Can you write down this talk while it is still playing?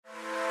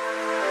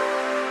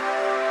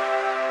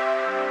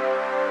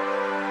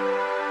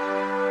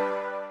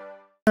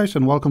Guys,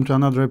 and welcome to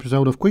another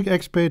episode of Quick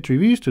Expert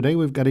Reviews. Today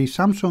we've got a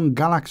Samsung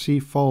Galaxy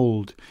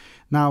Fold.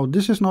 Now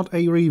this is not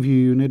a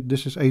review unit,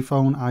 this is a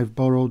phone I've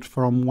borrowed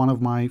from one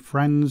of my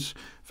friends,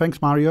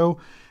 thanks Mario,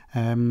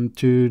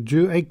 to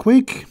do a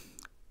quick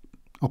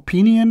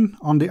opinion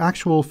on the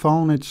actual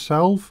phone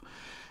itself.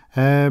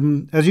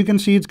 As you can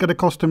see, it's got a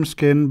custom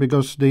skin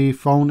because the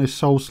phone is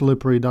so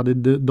slippery that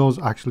it does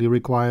actually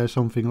require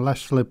something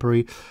less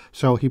slippery,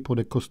 so he put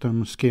a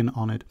custom skin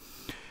on it.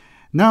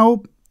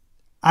 Now,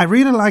 I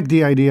really like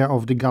the idea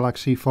of the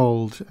Galaxy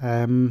Fold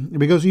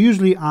because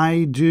usually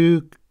I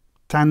do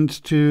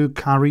tend to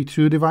carry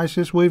two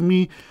devices with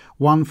me,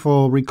 one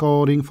for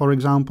recording, for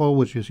example,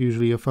 which is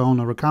usually a phone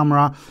or a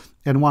camera,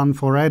 and one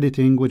for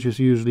editing, which is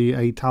usually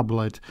a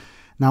tablet.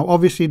 Now,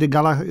 obviously,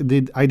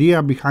 the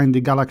idea behind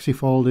the Galaxy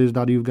Fold is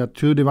that you've got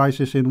two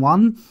devices in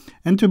one,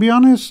 and to be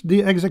honest,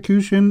 the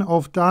execution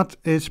of that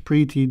is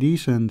pretty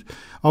decent.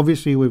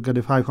 Obviously, we've got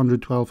the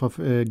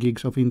 512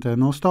 gigs of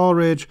internal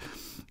storage.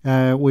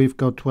 We've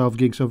got 12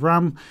 gigs of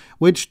RAM,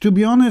 which to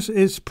be honest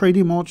is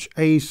pretty much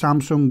a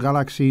Samsung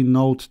Galaxy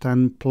Note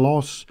 10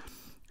 Plus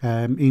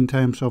in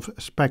terms of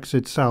specs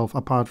itself,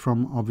 apart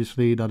from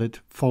obviously that it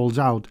folds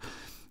out.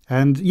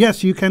 And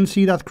yes, you can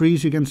see that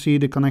crease, you can see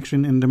the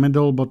connection in the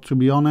middle, but to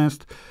be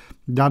honest,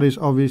 that is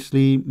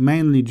obviously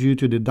mainly due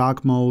to the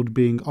dark mode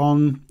being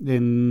on.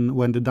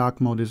 When the dark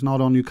mode is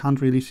not on, you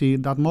can't really see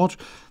it that much.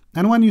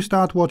 And when you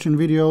start watching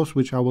videos,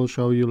 which I will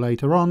show you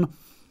later on,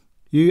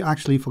 you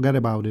actually forget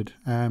about it,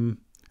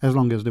 as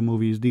long as the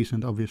movie is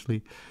decent,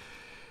 obviously.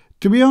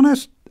 To be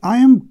honest, I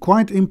am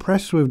quite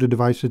impressed with the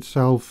device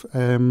itself,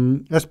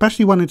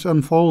 especially when it's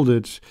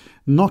unfolded,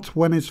 not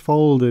when it's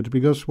folded,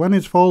 because when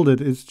it's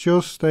folded, it's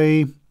just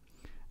a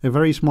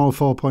very small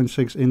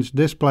 4.6-inch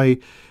display.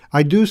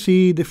 I do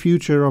see the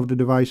future of the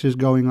devices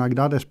going like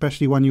that,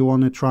 especially when you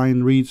want to try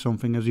and read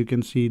something. As you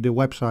can see, the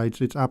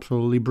websites, it's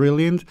absolutely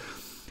brilliant.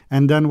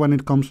 And then when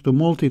it comes to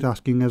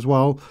multitasking as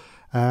well,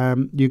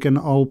 you can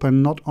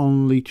open not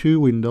only two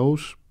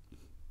windows,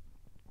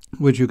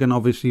 which you can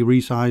obviously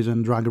resize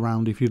and drag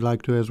around if you'd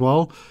like to as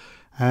well,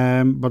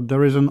 but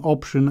there is an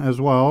option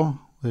as well,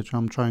 which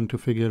I'm trying to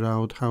figure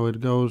out how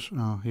it goes.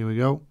 Oh, here we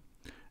go.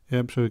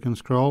 Yep, so you can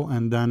scroll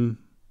and then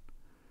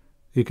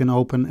you can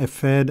open a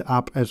third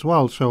app as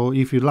well. So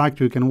if you'd like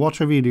to, you can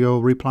watch a video,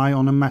 reply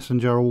on a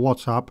messenger or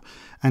WhatsApp,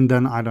 and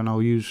then, I don't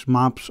know, use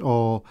Maps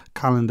or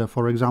Calendar,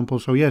 for example.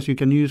 So yes, you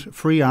can use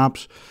 3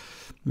 apps.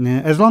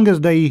 As long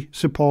as they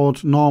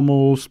support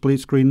normal split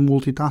screen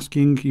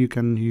multitasking, you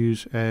can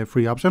use 3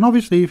 apps. And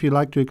obviously, if you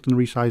like to, you can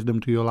resize them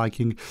to your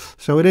liking.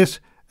 So it is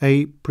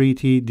a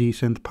pretty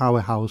decent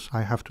powerhouse,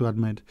 I have to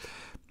admit.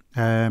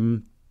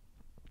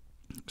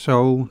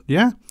 So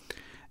yeah,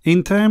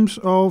 in terms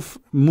of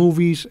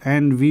movies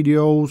and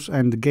videos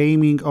and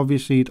gaming,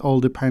 obviously it all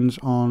depends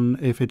on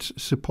if it's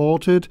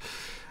supported.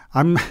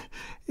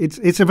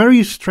 It's a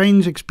very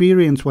strange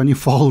experience when you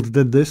fold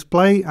the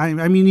display.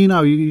 I mean, you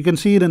know, you can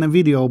see it in a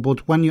video,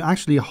 but when you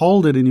actually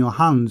hold it in your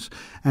hands,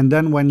 and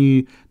then when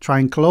you try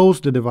and close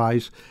the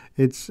device,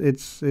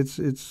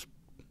 it's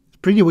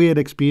pretty weird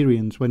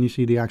experience when you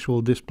see the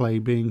actual display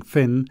being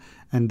thin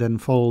and then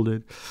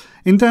folded.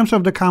 In terms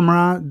of the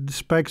camera, the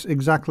specs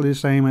exactly the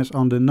same as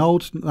on the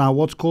Note. Now,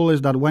 what's cool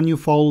is that when you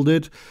fold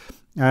it,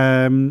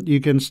 you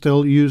can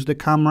still use the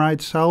camera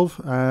itself.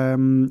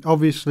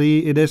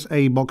 Obviously, it is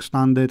a box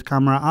standard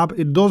camera app.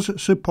 It does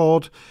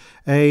support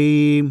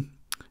a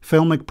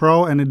Filmic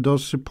Pro and it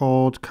does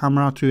support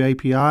Camera to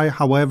API.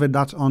 However,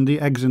 that's on the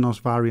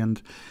Exynos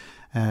variant.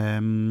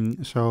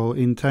 So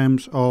in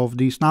terms of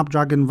the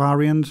Snapdragon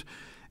variant,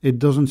 it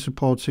doesn't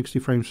support 60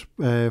 frames,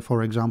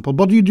 for example,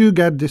 but you do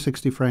get the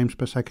 60 frames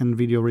per second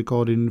video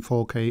recording in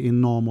 4K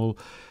in normal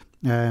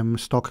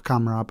stock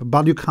camera app,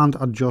 but you can't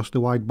adjust the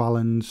white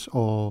balance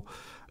or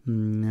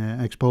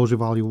exposure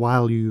value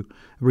while you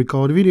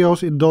record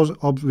videos. It does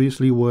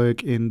obviously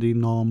work in the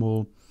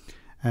normal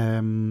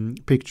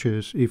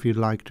pictures if you'd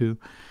like to.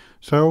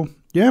 So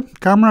yeah,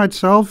 camera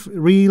itself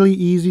really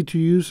easy to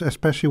use,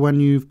 especially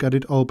when you've got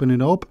it open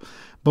it up.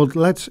 But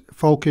let's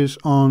focus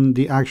on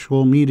the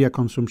actual media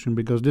consumption,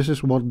 because this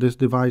is what this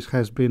device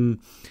has been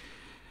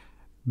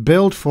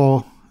built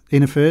for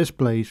in the first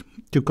place,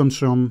 to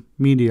consume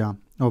media,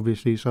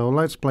 obviously. So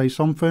let's play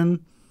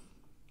something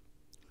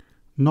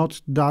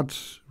not that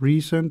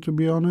recent, to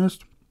be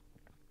honest.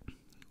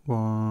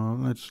 Well,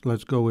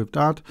 let's go with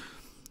that.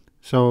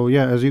 So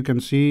yeah, as you can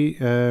see,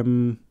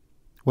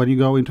 when you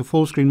go into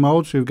full screen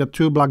mode, so you've got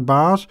 2 black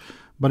bars,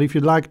 but if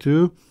you'd like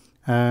to,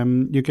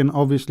 you can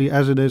obviously,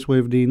 as it is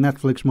with the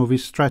Netflix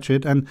movies, stretch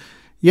it. And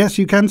yes,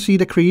 you can see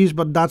the crease,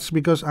 but that's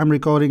because I'm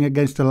recording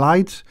against the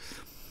light.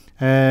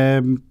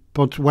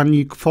 But when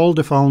you fold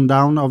the phone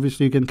down,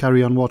 obviously you can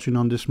carry on watching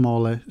on the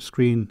smaller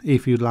screen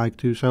if you'd like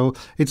to. So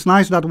it's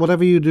nice that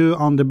whatever you do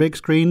on the big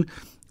screen,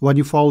 when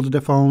you fold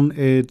the phone,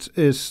 it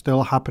is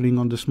still happening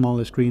on the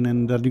smaller screen,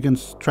 and that you can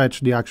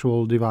stretch the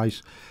actual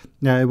device,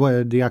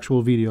 the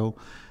actual video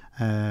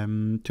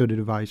to the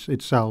device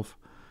itself.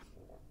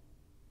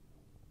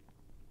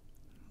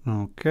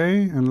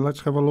 Okay, and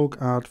let's have a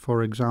look at,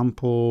 for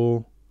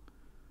example,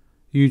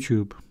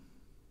 YouTube.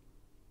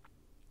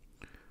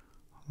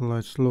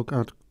 Let's look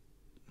at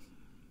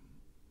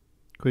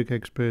Quick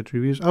Expert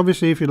Reviews.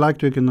 Obviously, if you like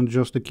to, you can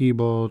adjust the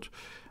keyboard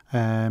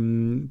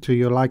to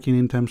your liking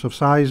in terms of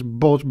size,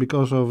 but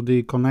because of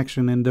the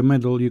connection in the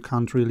middle, you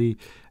can't really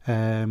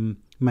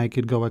make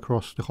it go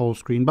across the whole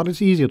screen. But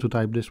it's easier to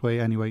type this way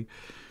anyway.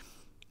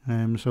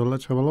 So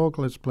let's have a look.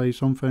 Let's play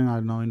something, I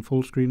don't know, in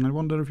full screen. I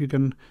wonder if you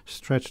can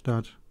stretch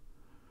that.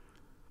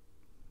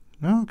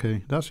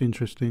 Okay, that's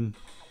interesting.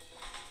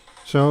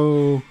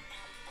 So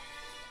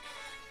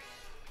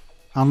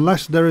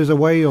unless there is a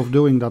way of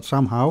doing that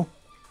somehow,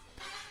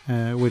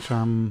 which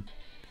I'm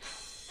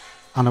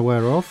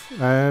unaware of,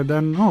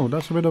 then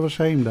that's a bit of a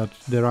shame that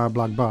there are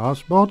black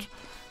bars. But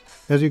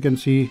as you can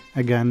see,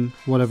 again,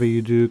 whatever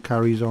you do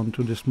carries on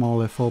to the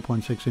smaller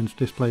 4.6 inch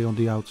display on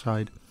the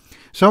outside.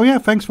 So yeah,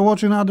 thanks for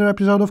watching another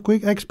episode of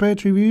Quick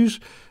Expert Reviews.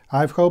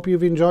 I hope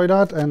you've enjoyed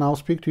that, and I'll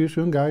speak to you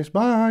soon, guys.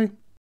 Bye!